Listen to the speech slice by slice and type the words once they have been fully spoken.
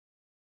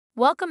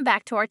Welcome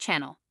back to our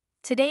channel.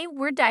 Today,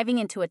 we're diving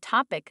into a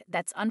topic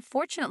that's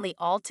unfortunately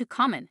all too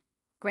common: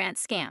 grant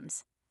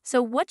scams.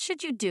 So, what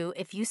should you do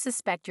if you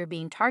suspect you're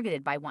being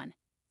targeted by one?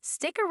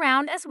 Stick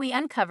around as we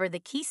uncover the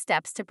key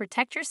steps to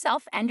protect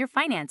yourself and your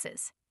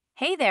finances.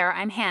 Hey there,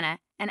 I'm Hannah,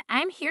 and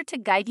I'm here to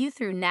guide you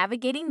through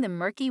navigating the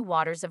murky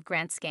waters of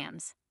grant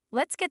scams.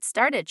 Let's get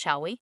started,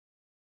 shall we?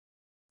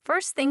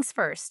 First things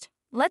first,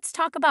 let's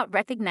talk about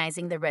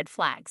recognizing the red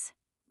flags.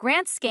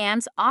 Grant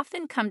scams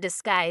often come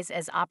disguised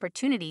as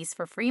opportunities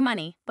for free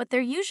money, but they're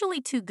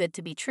usually too good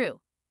to be true.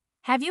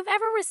 Have you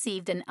ever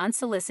received an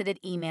unsolicited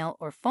email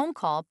or phone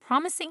call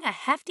promising a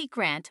hefty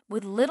grant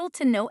with little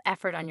to no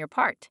effort on your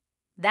part?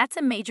 That's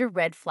a major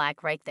red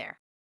flag right there.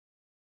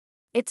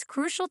 It's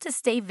crucial to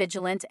stay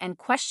vigilant and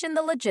question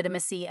the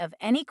legitimacy of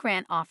any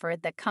grant offer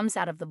that comes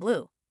out of the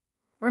blue.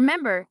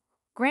 Remember,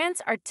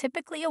 grants are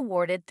typically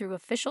awarded through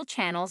official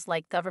channels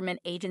like government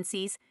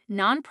agencies,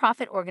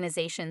 nonprofit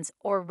organizations,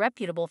 or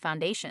reputable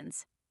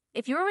foundations.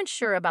 If you're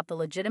unsure about the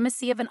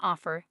legitimacy of an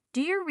offer,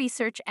 do your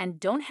research and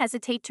don't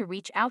hesitate to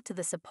reach out to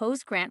the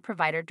supposed grant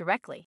provider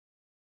directly.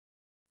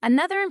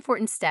 Another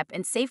important step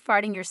in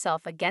safeguarding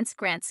yourself against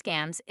grant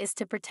scams is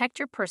to protect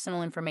your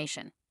personal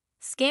information.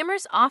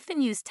 Scammers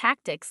often use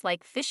tactics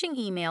like phishing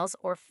emails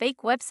or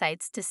fake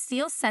websites to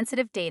steal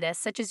sensitive data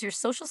such as your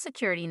social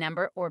security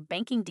number or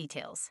banking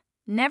details.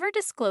 Never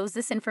disclose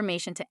this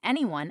information to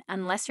anyone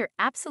unless you're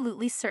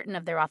absolutely certain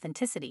of their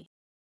authenticity.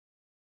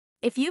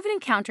 If you've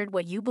encountered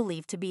what you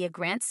believe to be a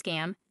grant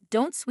scam,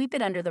 don't sweep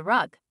it under the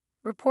rug.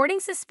 Reporting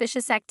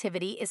suspicious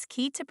activity is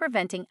key to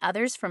preventing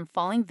others from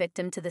falling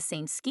victim to the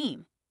same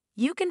scheme.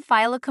 You can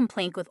file a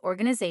complaint with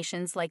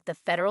organizations like the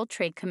Federal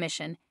Trade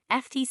Commission,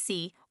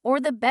 FTC, or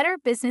the Better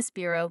Business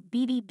Bureau,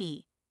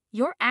 BBB.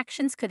 Your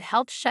actions could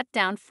help shut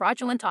down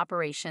fraudulent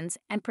operations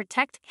and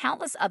protect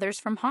countless others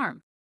from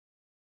harm.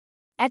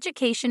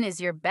 Education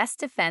is your best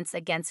defense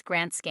against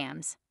grant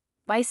scams.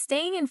 By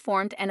staying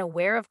informed and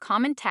aware of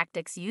common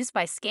tactics used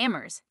by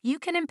scammers, you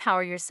can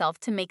empower yourself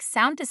to make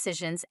sound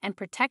decisions and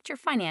protect your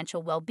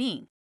financial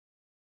well-being.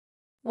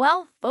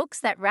 Well, folks,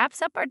 that wraps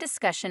up our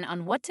discussion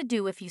on what to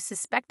do if you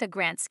suspect a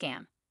grant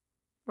scam.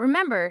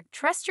 Remember,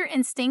 trust your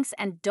instincts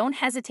and don't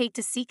hesitate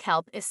to seek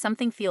help if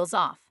something feels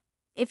off.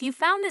 If you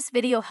found this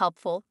video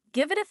helpful,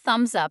 give it a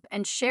thumbs up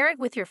and share it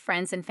with your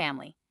friends and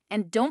family.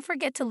 And don't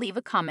forget to leave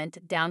a comment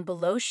down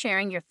below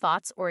sharing your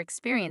thoughts or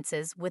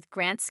experiences with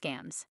grant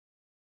scams.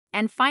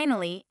 And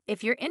finally,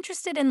 if you're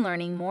interested in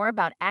learning more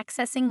about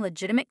accessing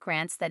legitimate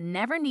grants that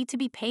never need to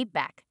be paid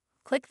back,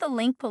 click the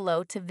link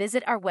below to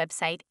visit our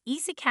website,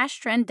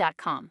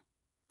 easycashtrend.com.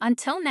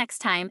 Until next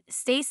time,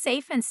 stay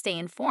safe and stay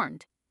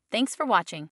informed. Thanks for watching.